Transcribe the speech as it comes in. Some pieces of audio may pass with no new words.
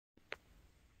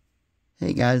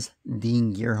Hey guys,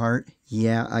 Dean Gearhart.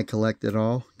 Yeah, I collect it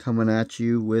all. Coming at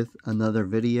you with another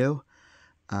video.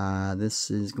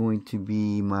 This is going to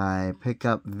be my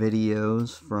pickup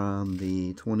videos from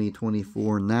the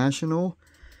 2024 National.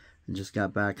 I just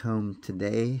got back home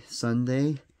today,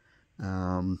 Sunday.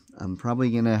 I'm probably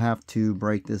going to have to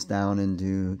break this down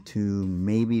into 2,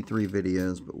 maybe 3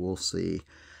 videos, but we'll see.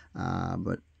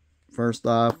 But first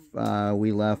off,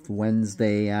 we left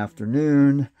Wednesday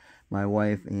afternoon, my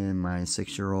wife and my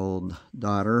 6-year-old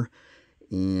daughter,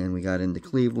 and we got into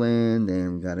Cleveland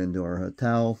and we got into our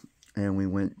hotel, and we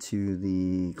went to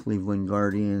the Cleveland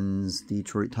Guardians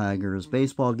Detroit Tigers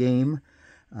baseball game.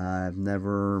 I've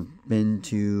never been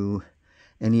to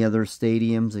any other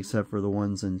stadiums except for the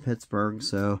ones in Pittsburgh,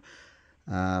 so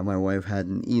my wife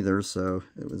hadn't either, so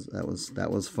that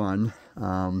was fun.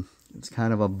 It's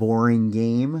kind of a boring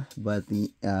game, but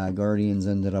the Guardians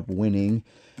ended up winning,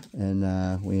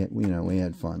 and we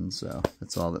had fun, so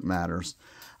that's all that matters.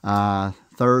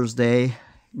 Thursday,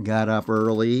 got up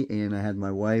early, and I had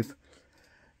my wife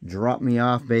drop me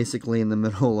off basically in the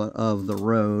middle of the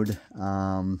road.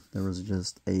 There was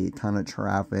just a ton of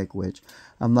traffic, which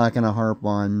I'm not going to harp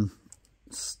on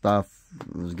stuff.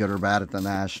 It was good or bad at the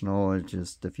National. It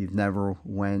just, if you've never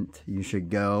went, you should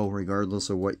go, regardless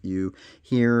of what you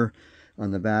hear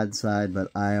on the bad side, but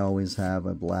I always have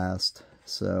a blast.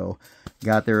 So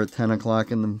got there at 10 o'clock,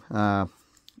 and the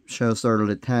show started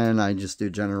at 10. I just do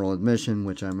general admission,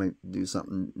 which I might do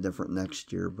something different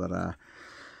next year, but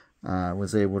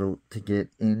was able to get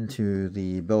into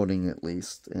the building at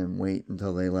least and wait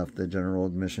until they left the general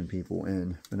admission people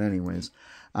in. But anyways,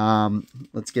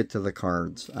 let's get to the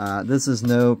cards. This is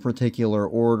no particular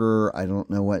order. I don't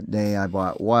know what day I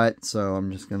bought what, so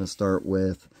I'm just going to start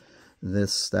with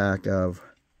this stack of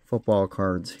football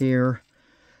cards here.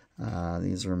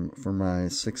 These are for my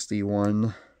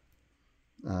 61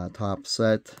 top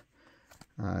set.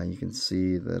 You can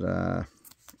see that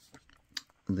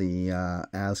the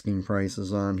asking price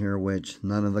is on here, which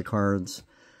none of the cards,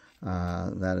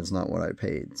 that is not what I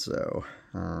paid, so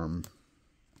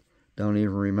don't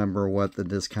even remember what the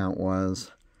discount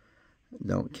was.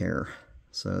 Don't care.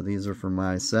 So these are for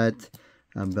my set.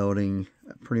 I'm building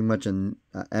pretty much an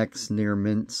X near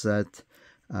mint set.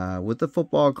 With the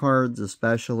football cards,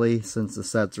 especially since the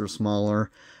sets are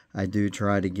smaller, I do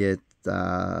try to get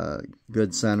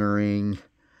good centering,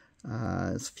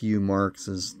 as few marks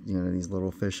as, these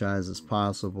little fish eyes as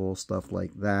possible, stuff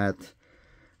like that.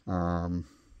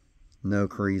 No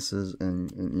creases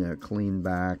and clean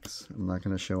backs. I'm not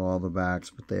going to show all the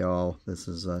backs, but this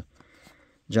is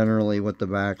generally what the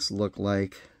backs look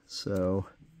like. So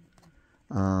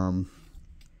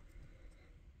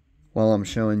while I'm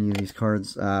showing you these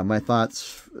cards, my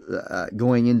thoughts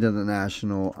going into the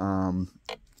National,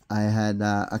 I had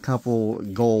a couple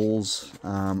goals.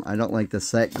 I don't like the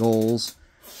set goals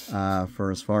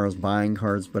for as far as buying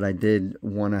cards, but I did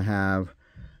want to have,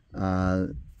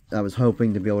 I was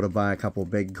hoping to be able to buy a couple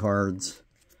big cards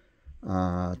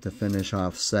to finish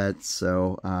off sets.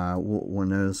 So when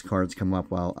those cards come up,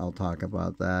 I'll talk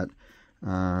about that.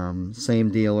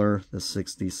 Same dealer, the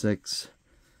 66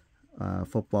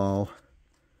 football.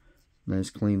 Nice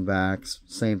clean backs.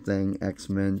 Same thing, X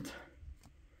Mint.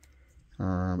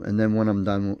 And then when I'm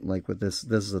done, like with this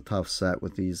is a tough set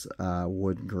with these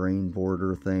wood grain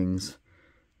border things.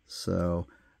 So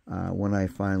when I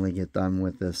finally get done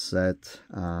with this set,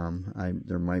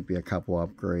 there might be a couple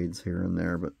upgrades here and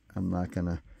there, but I'm not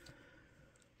gonna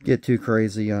get too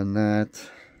crazy on that.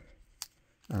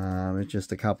 It's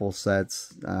just a couple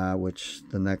sets, which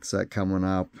the next set coming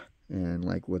up, and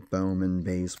like with Bowman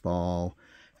baseball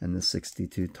and the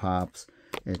 62 tops,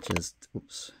 it just,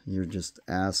 oops, you're just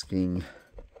asking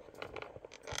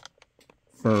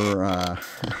for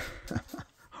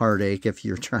heartache if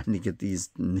you're trying to get these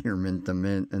near mint to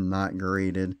mint and not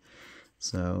graded.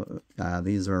 So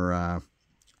these are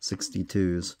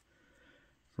 62s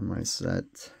for my set.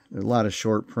 There are a lot of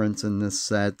short prints in this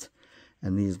set,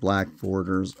 and these black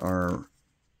borders are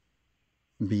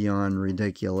beyond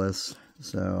ridiculous.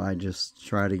 So I just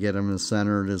try to get them as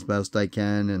centered as best I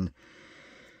can, and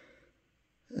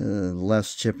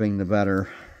less chipping the better.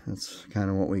 That's kind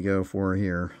of what we go for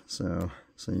here. So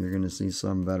you're going to see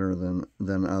some better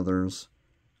than others,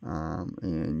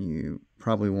 and you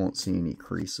probably won't see any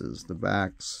creases. The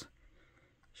backs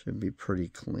should be pretty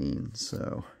clean.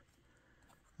 So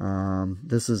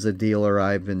this is a dealer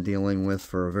I've been dealing with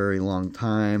for a very long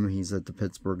time. He's at the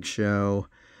Pittsburgh show.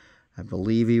 I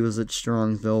believe he was at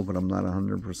Strongsville, but I'm not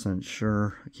 100%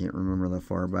 sure. I can't remember that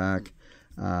far back.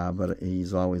 But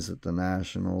he's always at the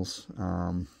Nationals.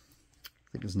 I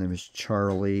think his name is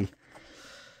Charlie.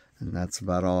 And that's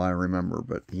about all I remember,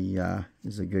 but he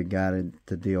is a good guy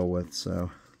to deal with. So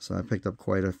I picked up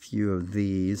quite a few of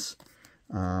these.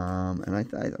 And I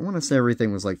want to say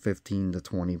everything was like 15 to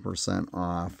 20%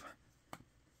 off.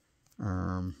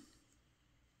 I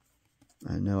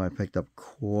know I picked up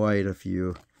quite a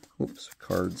few,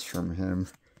 cards from him.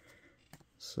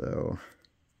 So,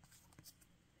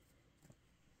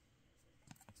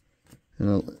 you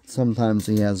know, sometimes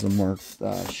he has a marked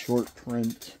short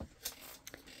print.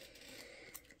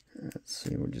 Let's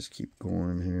see, we'll just keep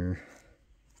going here.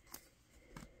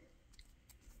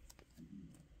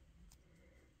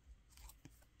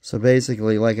 So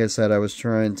basically, like I said, I was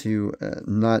trying to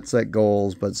not set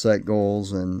goals, but set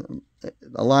goals, and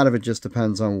a lot of it just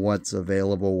depends on what's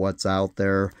available, what's out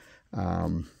there.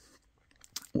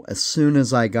 As soon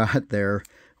as I got there,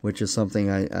 which is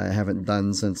something I haven't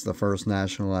done since the first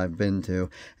national I've been to,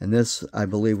 and this, I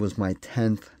believe, was my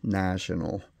 10th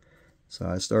national. So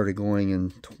I started going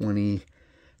in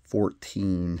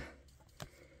 2014.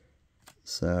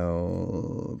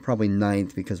 So probably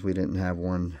 9th, because we didn't have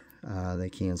one. They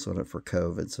canceled it for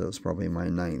COVID, so it's probably my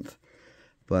 9th.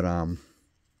 But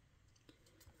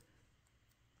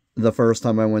the first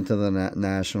time I went to the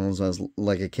nationals, I was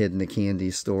like a kid in a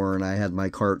candy store, and I had my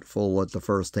cart full at the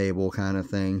first table kind of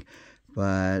thing.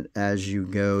 But as you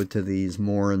go to these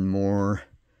more and more,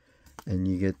 and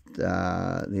you get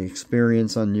the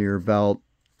experience under your belt,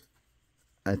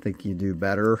 I think you do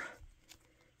better.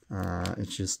 I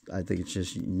think it's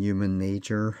just human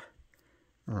nature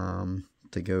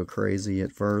to go crazy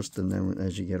at first, and then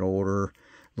as you get older, a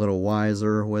little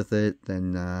wiser with it,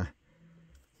 then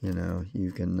you know,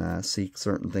 you can seek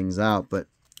certain things out. But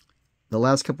the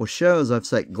last couple shows, I've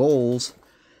set goals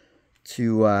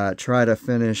to try to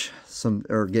finish some,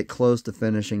 or get close to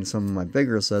finishing some of my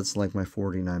bigger sets, like my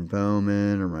 49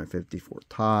 Bowman, or my 54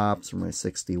 Topps, or my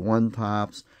 61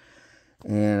 Topps.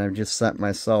 And I've just set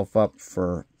myself up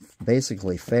for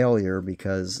basically failure,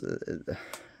 because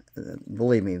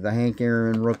believe me, the Hank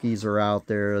Aaron rookies are out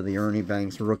there, the Ernie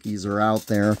Banks rookies are out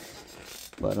there,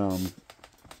 but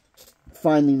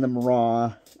finding them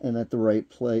raw and at the right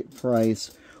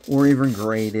price, or even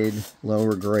graded,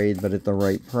 lower grade, but at the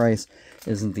right price,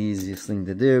 isn't the easiest thing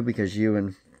to do, because you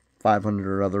and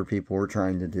 500 other people are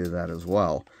trying to do that as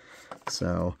well.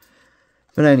 So,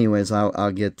 but anyways,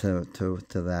 I'll get to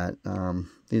that.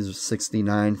 These are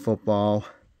 69 football,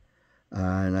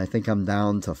 and I think I'm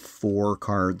down to 4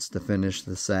 cards to finish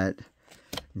the set.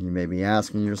 And you may be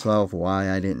asking yourself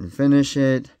why I didn't finish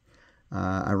it.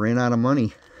 I ran out of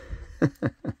money.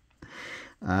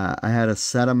 I had a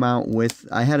set amount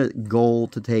I had a goal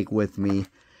to take with me,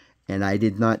 and I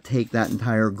did not take that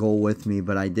entire goal with me,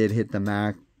 but I did hit the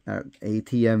Mac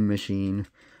ATM machine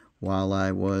while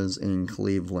I was in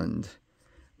Cleveland.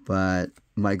 But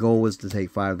my goal was to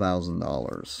take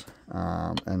 $5,000,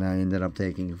 and I ended up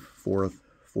taking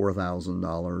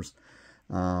 $4,000.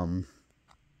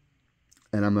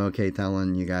 And I'm okay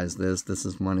telling you guys this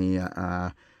is money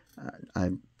I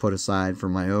put aside for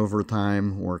my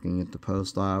overtime working at the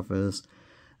post office.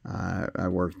 I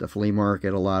worked the flea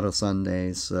market a lot of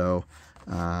Sundays, so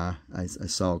I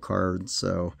sell cards,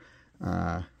 so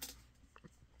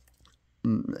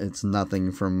it's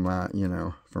nothing from you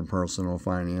know, from personal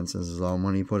finances. It's all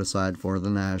money put aside for the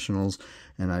nationals,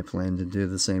 and I plan to do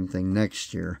the same thing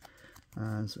next year.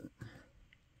 Nice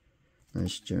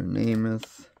Joe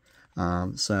Namath.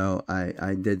 So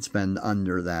I did spend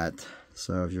under that.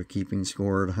 So if you're keeping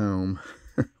score at home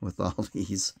with all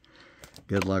these,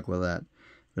 good luck with that.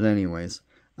 But anyways,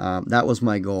 that was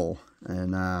my goal,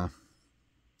 and I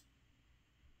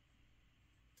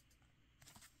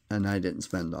didn't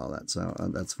spend all that, so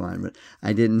that's fine. But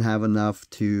I didn't have enough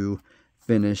to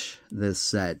finish this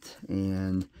set,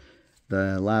 and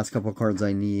the last couple cards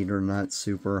I need are not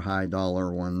super high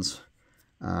dollar ones.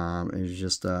 It's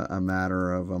just a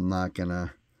matter of I'm not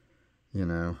gonna, you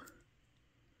know,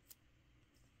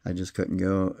 I just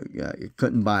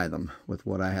couldn't buy them with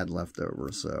what I had left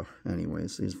over. So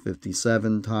anyways, these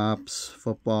 57 Topps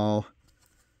football,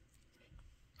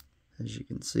 as you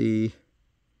can see.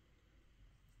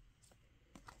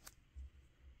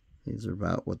 These are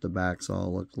about what the backs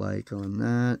all look like on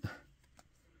that.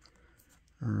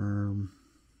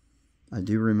 I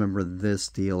do remember this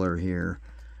dealer here.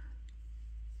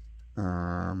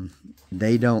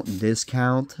 They don't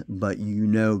discount, but you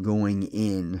know going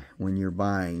in when you're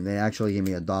buying. They actually give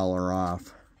me $1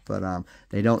 off. But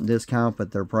they don't discount,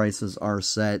 but their prices are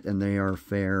set and they are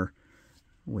fair.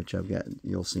 Which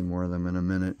you'll see more of them in a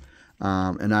minute.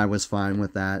 And I was fine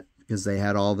with that, because they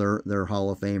had all their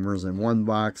Hall of Famers in one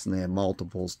box, and they had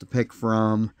multiples to pick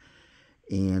from.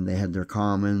 and they had their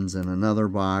commons in another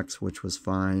box, which was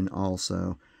fine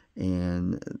also,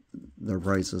 and their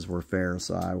prices were fair,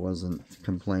 so I wasn't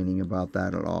complaining about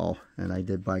that at all. And I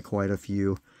did buy quite a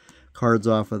few cards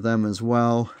off of them as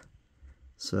well.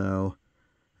 So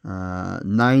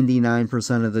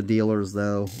 99% of the dealers,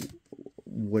 though,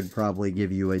 would probably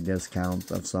give you a discount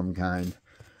of some kind.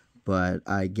 But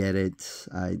I get it.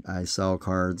 I sell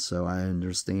cards, so I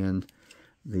understand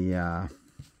the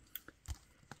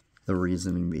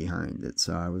reasoning behind it.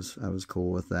 So I was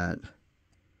cool with that.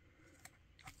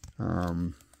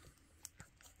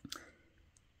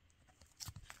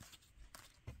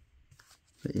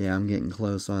 But yeah, I'm getting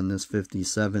close on this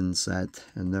 57 set,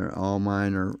 and all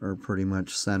mine are pretty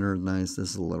much centered nice.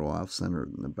 This is a little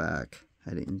off-centered in the back.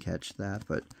 I didn't catch that,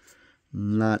 but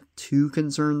not too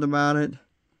concerned about it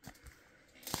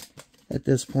at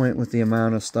this point with the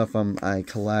amount of stuff I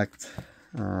collect.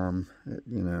 You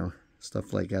know,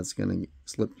 stuff like that's gonna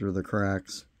slip through the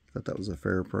cracks. Thought that was a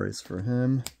fair price for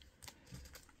him.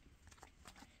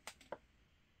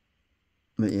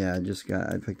 But yeah,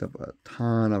 I picked up a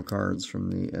ton of cards from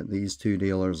these two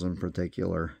dealers in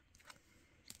particular.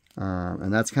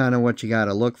 And that's kind of what you got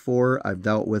to look for. I've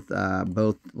dealt with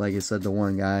both, like I said, the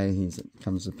one guy, he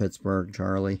comes to Pittsburgh,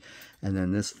 Charlie. And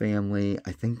then this family,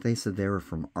 I think they said they were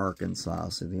from Arkansas.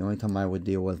 So the only time I would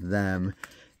deal with them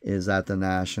is at the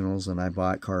Nationals, and I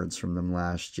bought cards from them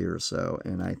last year. So,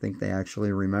 and I think they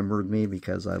actually remembered me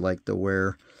because I like to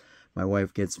wear, my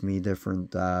wife gets me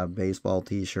different baseball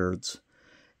t-shirts.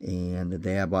 And the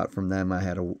day I bought from them, I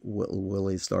had a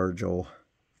Willie Stargell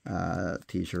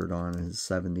t-shirt on, his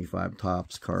 75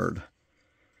 Topps card.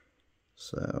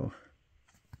 So,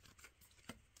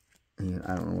 and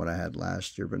I don't know what I had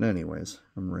last year, but anyways,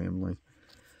 I'm rambling.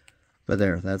 But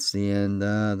there, that's the end.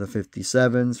 The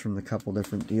 57s from the couple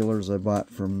different dealers I bought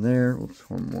from there. Oops,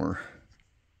 one more.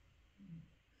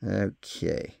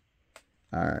 Okay.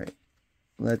 Alright.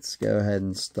 Let's go ahead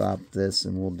and stop this,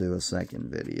 and we'll do a second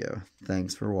video.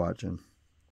 Thanks for watching.